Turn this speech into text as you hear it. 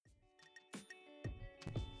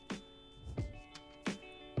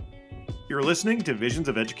You're listening to Visions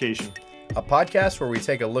of Education, a podcast where we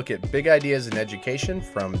take a look at big ideas in education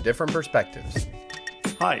from different perspectives.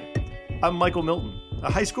 Hi, I'm Michael Milton, a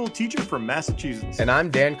high school teacher from Massachusetts. And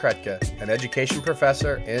I'm Dan Kretka, an education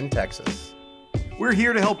professor in Texas. We're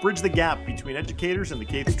here to help bridge the gap between educators in the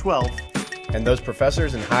K-12 and those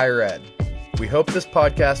professors in higher ed. We hope this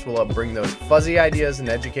podcast will help bring those fuzzy ideas in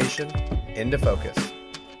education into focus.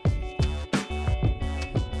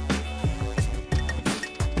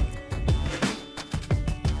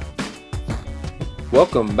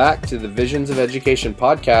 Welcome back to the Visions of Education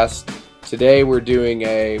podcast. Today we're doing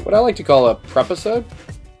what I like to call a prep-episode.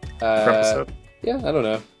 Prep-episode? Yeah, I don't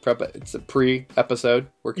know. It's a pre-episode.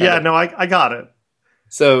 I got it.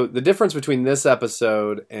 So the difference between this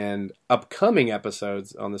episode and upcoming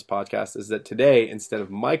episodes on this podcast is that today, instead of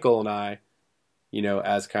Michael and I,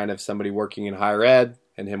 as kind of somebody working in higher ed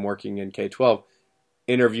and him working in K-12,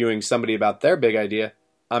 interviewing somebody about their big idea,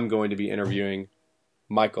 I'm going to be interviewing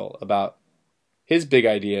Michael about his big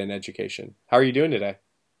idea in education. How are you doing today?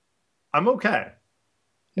 I'm okay.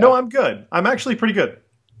 Yeah. No, I'm good. I'm actually pretty good.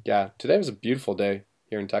 Yeah, today was a beautiful day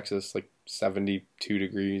here in Texas, like 72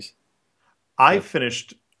 degrees. I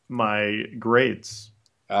finished my grades.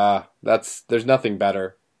 There's nothing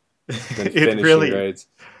better than finishing grades.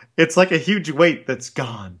 It's like a huge weight that's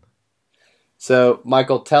gone. So,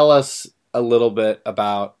 Michael, tell us a little bit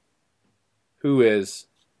about who is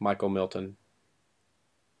Michael Milton?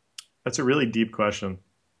 That's a really deep question.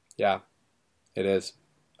 Yeah, it is.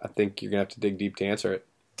 I think you're going to have to dig deep to answer it.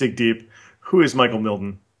 Dig deep. Who is Michael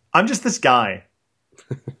Milton? I'm just this guy.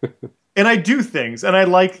 And I do things, and I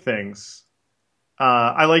like things.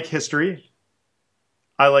 I like history.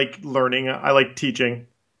 I like learning. I like teaching.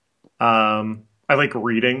 I like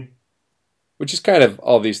reading. Which is kind of,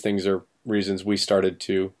 all these things are reasons we started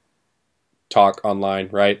to talk online,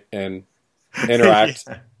 right? And interact.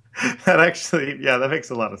 Yeah. That makes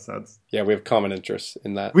a lot of sense. Yeah, we have common interests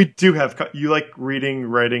in that. We do have. You like reading,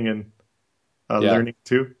 writing, and learning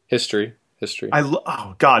too? History.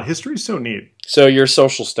 Oh God, history is so neat. So you're a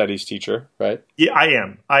social studies teacher, right? Yeah, I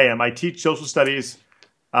am. I teach social studies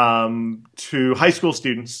to high school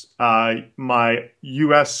students. My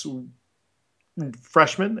U.S.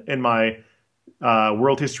 freshmen and my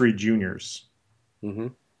world history juniors. Mm-hmm.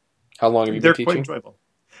 How long have you been teaching? They're quite enjoyable.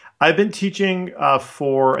 I've been teaching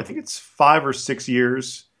for, I think it's 5 or 6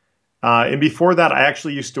 years. And before that, I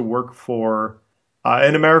actually used to work for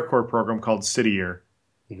an AmeriCorps program called City Year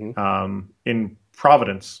in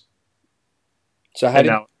Providence. So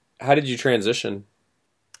how did you transition?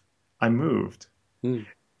 I moved.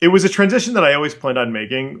 It was a transition that I always planned on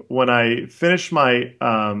making. When I finished my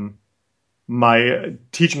my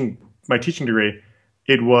teaching degree,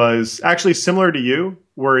 it was actually similar to you,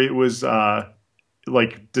 where it was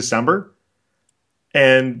like December,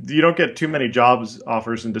 and you don't get too many jobs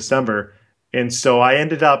offers in December. And so I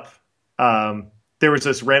ended up, there was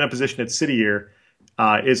this random position at City Year,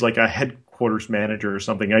 is like a headquarters manager or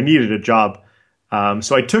something. I needed a job.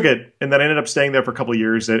 So I took it, and then I ended up staying there for a couple of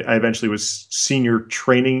years. I eventually was senior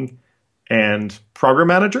training and program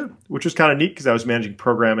manager, which was kind of neat because I was managing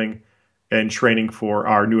programming and training for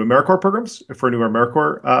our new AmeriCorps programs, for new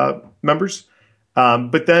AmeriCorps members.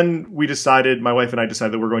 But then my wife and I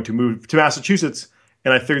decided that we're going to move to Massachusetts,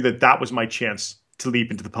 and I figured that was my chance to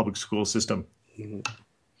leap into the public school system. Mm-hmm.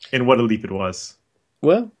 And what a leap it was.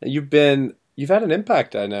 Well, you've had an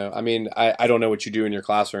impact, I know. I mean, I don't know what you do in your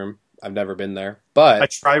classroom. I've never been there, but I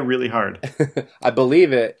try really hard. I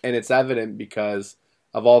believe it, and it's evident because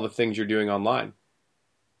of all the things you're doing online.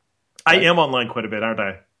 Right? I am online quite a bit, aren't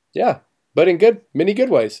I? Yeah, but in many good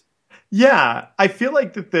ways. Yeah, I feel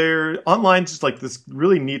like that online is like this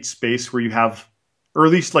really neat space where you have, or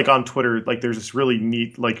at least like on Twitter, like there's this really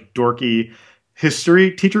neat, like dorky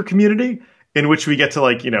history teacher community in which we get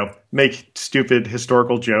to make stupid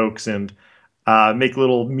historical jokes and make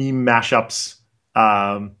little meme mashups.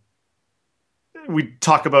 We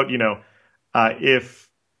talk about, if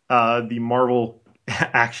the Marvel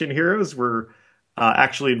action heroes were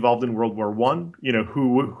actually involved in World War I,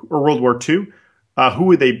 or World War II, who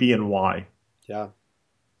would they be and why? Yeah.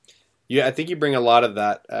 I think you bring a lot of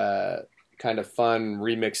that kind of fun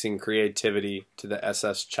remixing creativity to the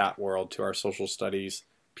SS chat world, to our social studies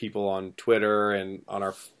people on Twitter and on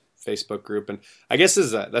our Facebook group. And I guess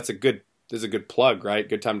this is a good plug, right?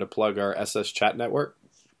 Good time to plug our SS chat network.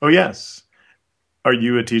 Oh, yes. Are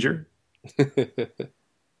you a teacher? Do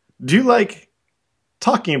you like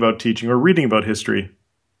talking about teaching or reading about history?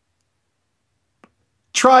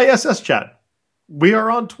 Try SS Chat. We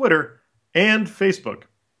are on Twitter and Facebook.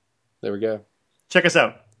 There we go. Check us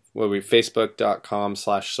out.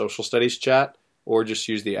 Facebook.com/social studies chat. or just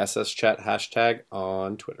use the SS Chat hashtag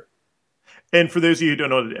on Twitter. And for those of you who don't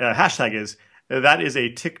know what a hashtag is, that is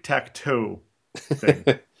a tic-tac-toe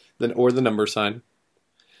thing. Or the number sign.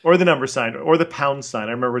 Or the number sign, or the pound sign.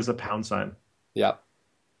 I remember it was the pound sign. Yeah.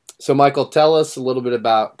 So, Michael, tell us a little bit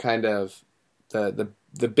about kind of the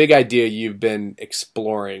big idea you've been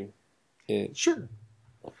exploring. Sure.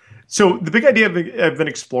 So the big idea I've been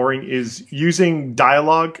exploring is using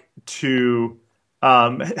dialogue to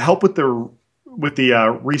help with the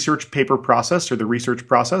research paper process or the research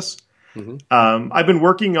process. Mm-hmm. I've been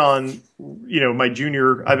working on,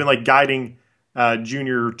 I've been like guiding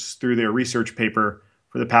juniors through their research paper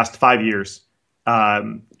for the past 5 years.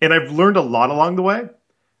 And I've learned a lot along the way.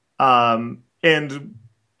 And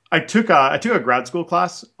I took a grad school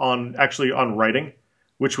class on writing,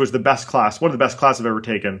 which was one of the best classes I've ever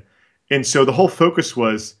taken. And so the whole focus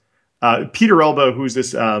was Peter Elbow, who's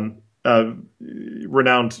this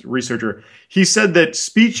renowned researcher. He said that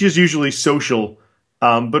speech is usually social,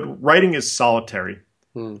 but writing is solitary.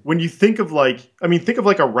 When you think of think of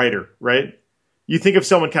like a writer, right? You think of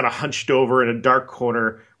someone kind of hunched over in a dark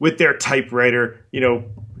corner with their typewriter, 'twas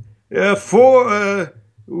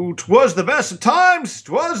the best of times,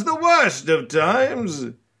 'twas the worst of times.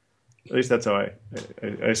 At least that's how I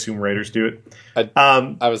assume writers do it.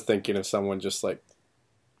 I was thinking of someone just like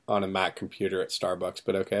on a Mac computer at Starbucks,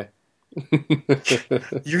 but okay.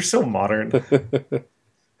 You're so modern.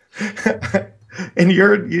 And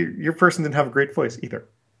your person didn't have a great voice either.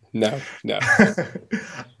 No.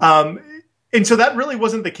 And so that really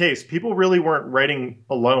wasn't the case. People really weren't writing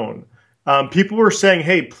alone. People were saying,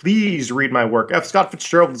 hey, please read my work. F. Scott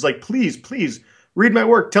Fitzgerald was like, please read my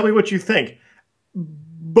work. Tell me what you think.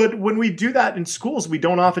 But when we do that in schools, we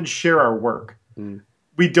don't often share our work.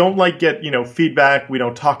 We don't get, feedback. We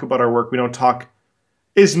don't talk about our work. We don't talk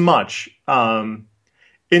as much. And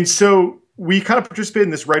so we kind of participated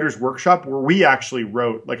in this writer's workshop where we actually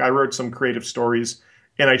wrote, I wrote some creative stories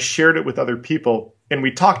and I shared it with other people and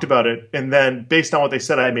we talked about it. And then based on what they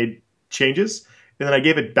said, I made changes and then I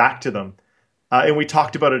gave it back to them. And we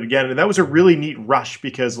talked about it again. And that was a really neat rush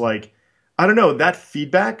because I don't know, that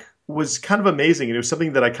feedback was kind of amazing. And it was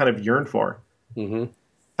something that I kind of yearned for. Mm-hmm.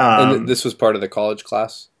 And this was part of the college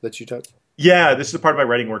class that you took? Yeah, this is a part of my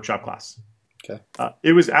writing workshop class. Okay.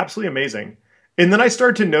 It was absolutely amazing. And then I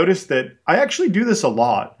started to notice that I actually do this a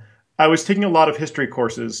lot. I was taking a lot of history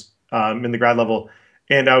courses in the grad level,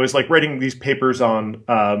 and I was writing these papers on,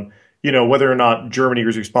 whether or not Germany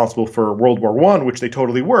was responsible for World War I, which they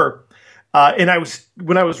totally were. And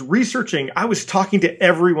when I was researching, I was talking to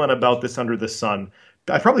everyone about this under the sun.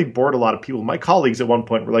 I probably bored a lot of people. My colleagues at one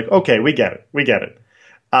point were like, okay, we get it.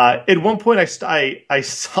 At one point, I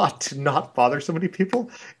sought to not bother so many people,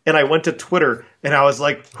 and I went to Twitter, and I was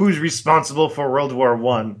like, who's responsible for World War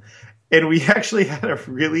I? And we actually had a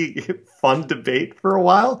really fun debate for a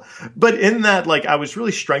while. But in that, I was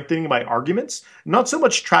really strengthening my arguments, not so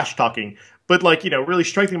much trash talking, but really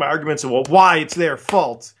strengthening my arguments of, why it's their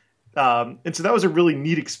fault. And so that was a really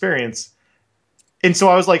neat experience. And so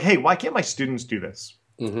I was like, hey, why can't my students do this?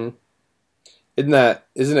 Mm-hmm.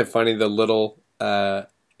 Isn't it funny, the little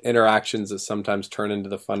interactions that sometimes turn into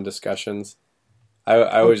the fun discussions?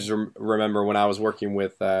 I always remember when I was working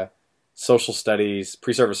with social studies,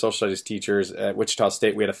 pre-service social studies teachers at Wichita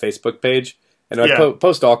State, we had a Facebook page. And I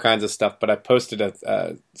post all kinds of stuff, but I posted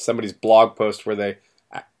somebody's blog post where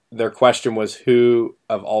their question was, who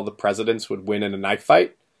of all the presidents would win in a knife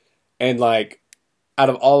fight? And out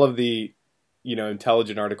of all of the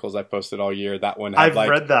intelligent articles I posted all year, that one had I've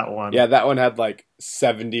read that one. Yeah, that one had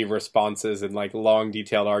 70 responses and long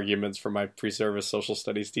detailed arguments from my pre-service social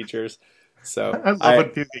studies teachers. So I love when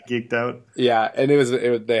people get geeked out. Yeah, and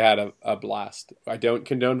they had a blast. I don't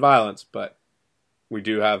condone violence, but we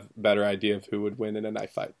do have a better idea of who would win in a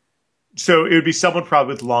knife fight. So it would be someone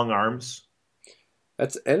probably with long arms.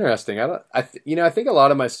 That's interesting. I think a lot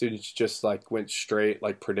of my students just went straight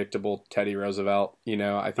predictable Teddy Roosevelt.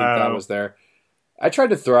 I think that was there. I tried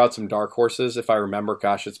to throw out some dark horses if I remember.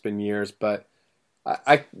 Gosh, it's been years, but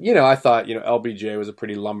I thought LBJ was a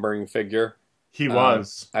pretty lumbering figure. He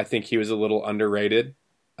was. I think he was a little underrated.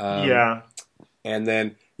 Yeah. And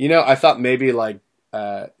then I thought maybe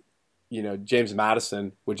James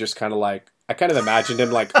Madison would just kind of I kind of imagined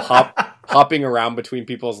him hopping around between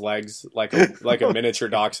people's legs like a miniature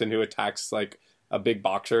dachshund who attacks a big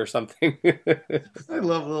boxer or something. I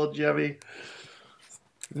love little Jemmy.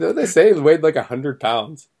 They say he weighed 100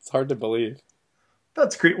 pounds. It's hard to believe.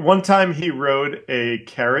 That's great. One time he rode a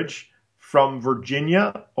carriage from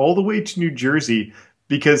Virginia all the way to New Jersey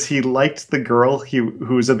because he liked the girl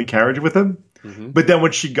who was in the carriage with him. Mm-hmm. But then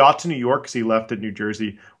when she got to New York, because he left in New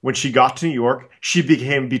Jersey, when she got to New York, she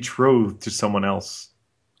became betrothed to someone else.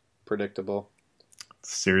 Predictable.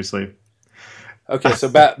 Seriously. Okay, so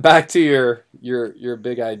back to your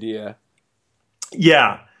big idea.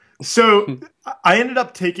 Yeah. So I ended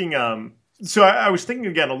up taking so I was thinking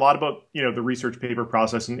again a lot about, the research paper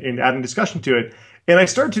process and adding discussion to it. And I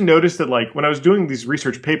started to notice that, like, when I was doing these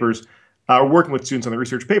research papers, or working with students on the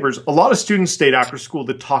research papers, a lot of students stayed after school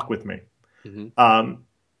to talk with me. Mm-hmm.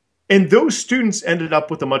 And those students ended up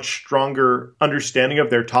with a much stronger understanding of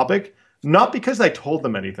their topic, not because I told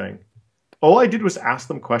them anything. All I did was ask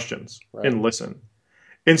them questions and listen.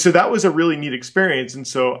 And so that was a really neat experience. And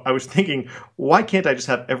so I was thinking, why can't I just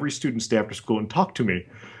have every student stay after school and talk to me?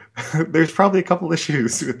 There's probably a couple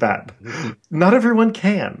issues with that. Not everyone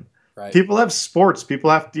can. Right. People have sports. People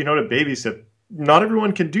have, to babysit. Not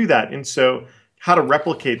everyone can do that. And so how to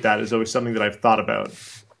replicate that is always something that I've thought about.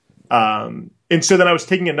 And so then I was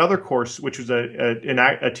taking another course, which was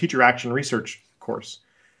a teacher action research course,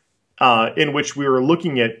 in which we were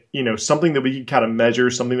looking at, something that we could kind of measure,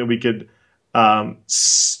 something that we could,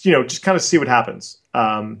 just kind of see what happens.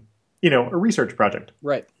 A research project.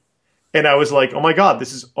 Right. And I was like, oh my God,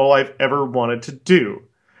 this is all I've ever wanted to do.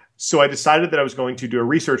 So I decided that I was going to do a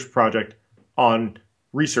research project on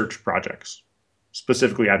research projects,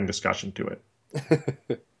 specifically adding discussion to it.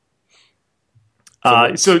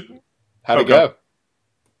 So how'd it go?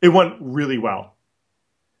 It went really well.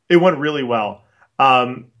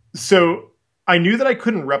 So I knew that I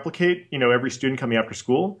couldn't replicate, every student coming after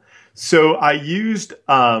school. So I used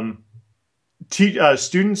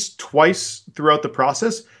students twice throughout the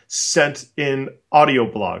process sent in audio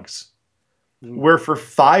blogs where for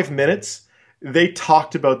 5 minutes they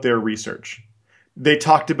talked about their research. They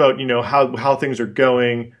talked about, how things are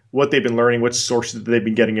going, what they've been learning, what sources they've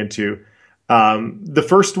been getting into. The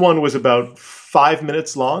first one was about 5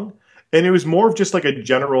 minutes long, and it was more of just like a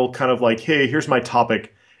general kind of like, hey, here's my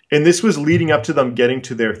topic. And this was leading up to them getting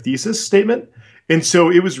to their thesis statement. And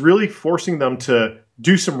so it was really forcing them to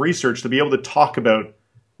do some research to be able to talk about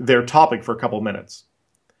their topic for a couple minutes.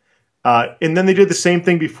 And then they did the same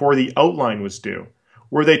thing before the outline was due,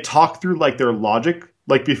 where they talked through like their logic,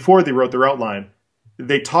 like before they wrote their outline,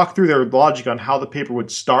 they talked through their logic on how the paper would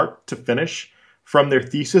start to finish from their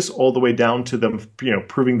thesis all the way down to them,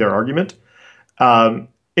 proving their argument. And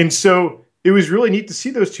so it was really neat to see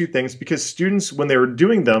those two things because students, when they were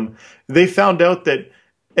doing them, they found out that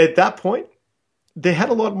at that point, they had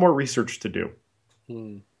a lot more research to do,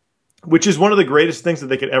 which is one of the greatest things that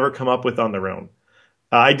they could ever come up with on their own.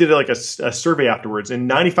 I did like a survey afterwards,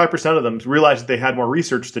 and 95% of them realized that they had more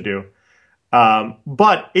research to do.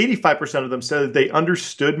 But 85% of them said that they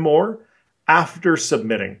understood more after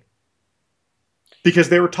submitting because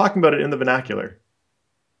they were talking about it in the vernacular.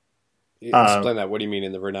 Explain that. What do you mean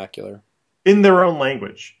in the vernacular? In their own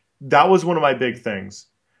language. That was one of my big things.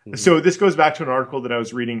 Mm-hmm. So this goes back to an article that I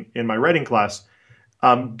was reading in my writing class.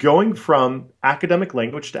 Going from academic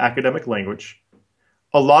language to academic language,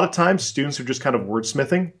 a lot of times students are just kind of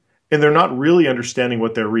wordsmithing and they're not really understanding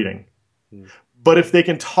what they're reading. But if they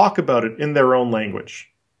can talk about it in their own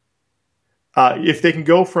language, if they can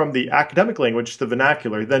go from the academic language to the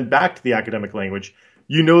vernacular, then back to the academic language,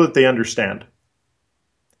 that they understand.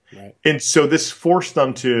 Right. And so this forced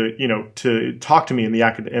them to, to talk to me in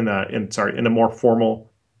a more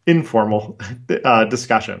informal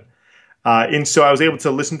discussion. And so I was able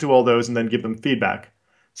to listen to all those and then give them feedback.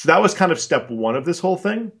 So that was kind of step one of this whole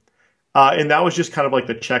thing. And that was just kind of like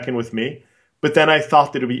the check-in with me. But then I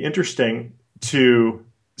thought that it'd be interesting to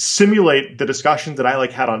simulate the discussions that I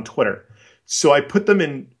had on Twitter. So I put them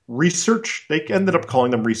in research. They ended up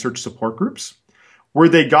calling them research support groups, where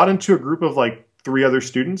they got into a group of 3 other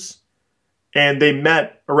students, and they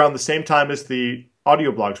met around the same time as the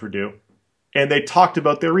audio blogs were due. And they talked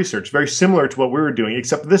about their research, very similar to what we were doing,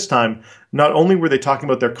 except this time, not only were they talking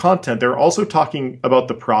about their content, they were also talking about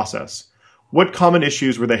the process. What common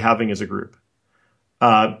issues were they having as a group?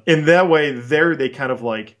 In that way, they kind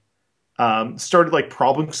of started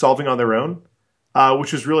problem solving on their own,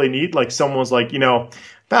 which was really neat. Someone was I'm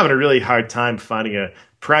having a really hard time finding a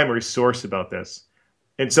primary source about this.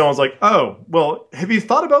 And someone's like, oh, well, have you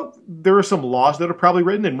thought about there are some laws that are probably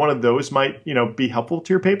written and one of those might, be helpful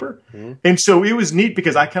to your paper? Mm-hmm. And so it was neat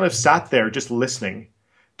because I kind of sat there just listening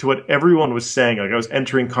to what everyone was saying. I was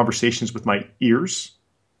entering conversations with my ears,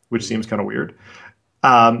 which seems kind of weird.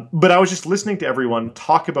 But I was just listening to everyone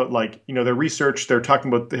talk about their research. They're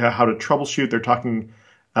talking about how to troubleshoot. They're talking,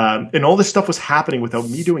 and all this stuff was happening without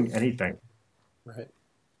me doing anything. Right.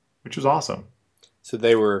 Which was awesome. So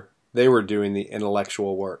they were doing the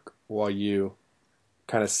intellectual work while you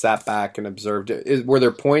kind of sat back and observed it, were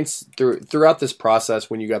there points throughout this process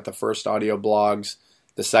when you got the first audio blogs,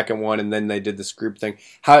 the second one, and then they did this group thing?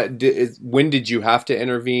 When did you have to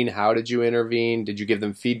intervene? How did you intervene? Did you give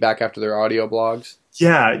them feedback after their audio blogs?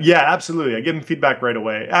 Yeah, absolutely. I gave them feedback right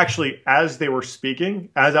away. Actually, as they were speaking,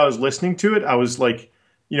 as I was listening to it, I was like,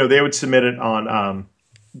 they would submit it on,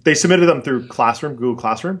 they submitted them through Google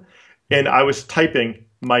Classroom, and I was typing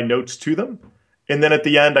my notes to them. And then at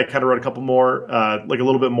the end, I kind of wrote a couple more, like a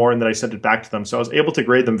little bit more, and then I sent it back to them. So I was able to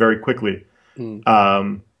grade them very quickly.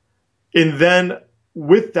 And then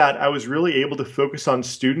with that, I was really able to focus on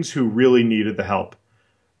students who really needed the help.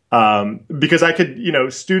 Because I could,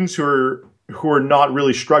 students who are not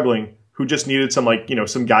really struggling, who just needed some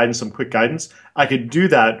some guidance, some quick guidance, I could do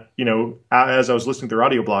that, as I was listening to their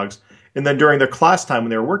audio blogs. And then during their class time when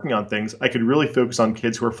they were working on things, I could really focus on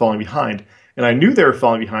kids who were falling behind. And I knew they were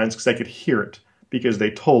falling behind because I could hear it, because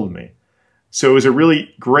they told me. So it was a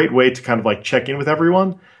really great way to kind of check in with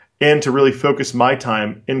everyone and to really focus my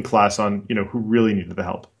time in class on, who really needed the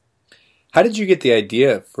help. How did you get the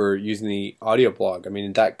idea for using the audio blog? I mean,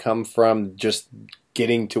 did that come from just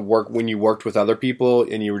getting to work when you worked with other people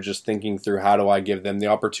and you were just thinking through, how do I give them the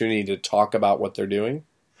opportunity to talk about what they're doing?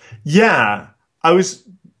 Yeah, I was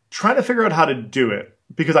trying to figure out how to do it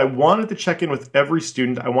because I wanted to check in with every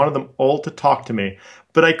student. I wanted them all to talk to me,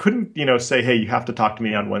 but I couldn't, say, hey, you have to talk to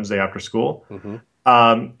me on Wednesday after school.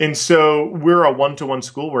 And so we're a one-to-one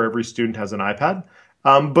school where every student has an iPad.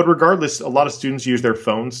 But regardless, a lot of students use their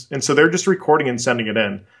phones. And so they're just recording and sending it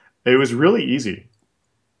in. It was really easy.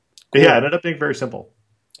 Cool. Yeah, it ended up being very simple.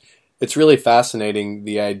 It's really fascinating,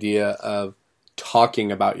 the idea of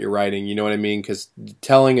talking about your writing. You know what I mean? Because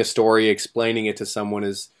telling a story, explaining it to someone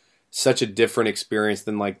is such a different experience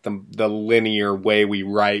than the linear way we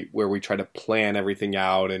write, where we try to plan everything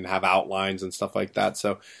out and have outlines and stuff like that.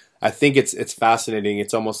 So I think it's fascinating.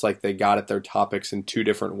 It's almost like they got at their topics in two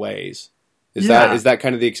different ways. Is that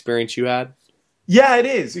kind of the experience you had? Yeah, it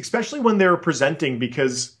is, especially when they were presenting,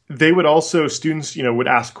 because they would also, students, would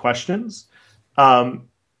ask questions.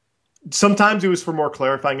 Sometimes it was for more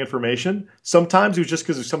clarifying information. Sometimes it was just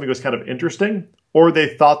because something was kind of interesting, or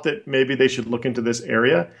they thought that maybe they should look into this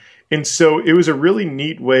area. And so it was a really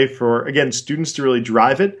neat way for, again, students to really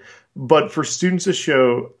drive it, but for students to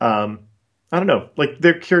show,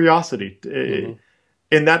 their curiosity.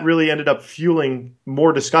 And that really ended up fueling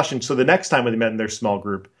more discussion. So the next time when they met in their small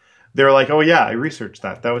group, they were like, oh yeah, I researched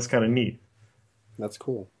that. That was kind of neat. That's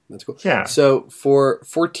cool. Yeah. So for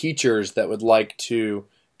teachers that would like to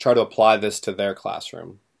try to apply this to their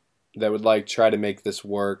classroom, that would try to make this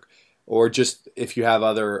work, or just if you have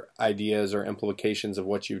other ideas or implications of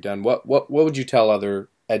what you've done, what would you tell other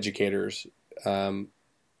educators?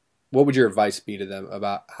 What would your advice be to them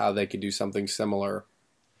about how they could do something similar?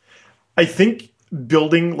 I think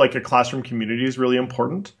building a classroom community is really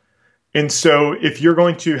important. And so if you're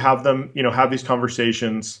going to have them, have these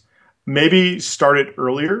conversations, maybe start it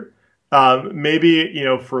earlier. Maybe,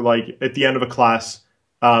 for at the end of a class,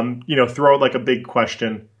 throw out a big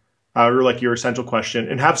question or your essential question,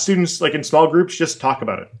 and have students in small groups just talk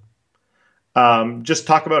about it. Just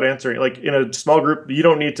talk about answering. In a small group, you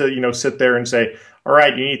don't need to, sit there and say, all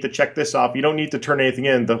right, you need to check this off. You don't need to turn anything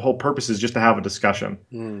in. The whole purpose is just to have a discussion.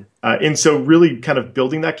 And so really kind of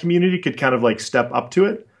building that community could kind of step up to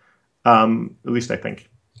it. At least I think.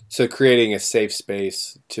 So creating a safe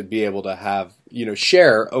space to be able to have,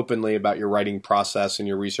 share openly about your writing process and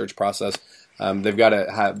your research process. They've got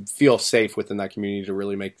to feel safe within that community to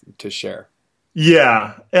really to share.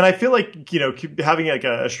 Yeah. And I feel having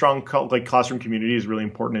a strong classroom community is really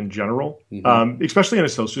important in general, especially in a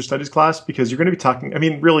social studies class, because you're going to be talking,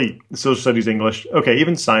 really social studies, English, okay,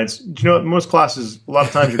 even science, most classes, a lot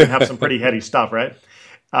of times you're going to have some pretty heady stuff, right?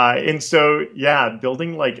 And so,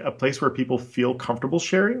 building a place where people feel comfortable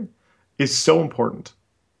sharing is so important.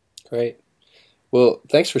 Great. Well,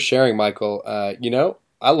 thanks for sharing, Michael.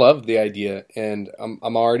 I love the idea, and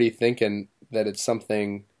I'm already thinking that it's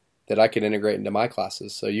something that I could integrate into my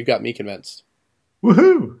classes. So you got me convinced.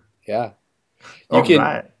 Woohoo! Yeah.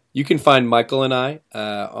 You can find Michael and I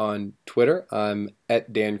on Twitter. I'm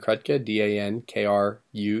at Dan Krutke, DANKRUTKA,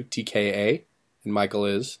 and Michael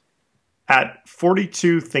is at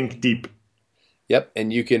 42 Think Deep. Yep,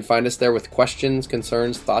 and you can find us there with questions,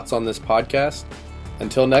 concerns, thoughts on this podcast.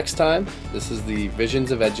 Until next time, this is the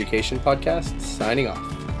Visions of Education podcast, signing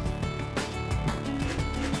off.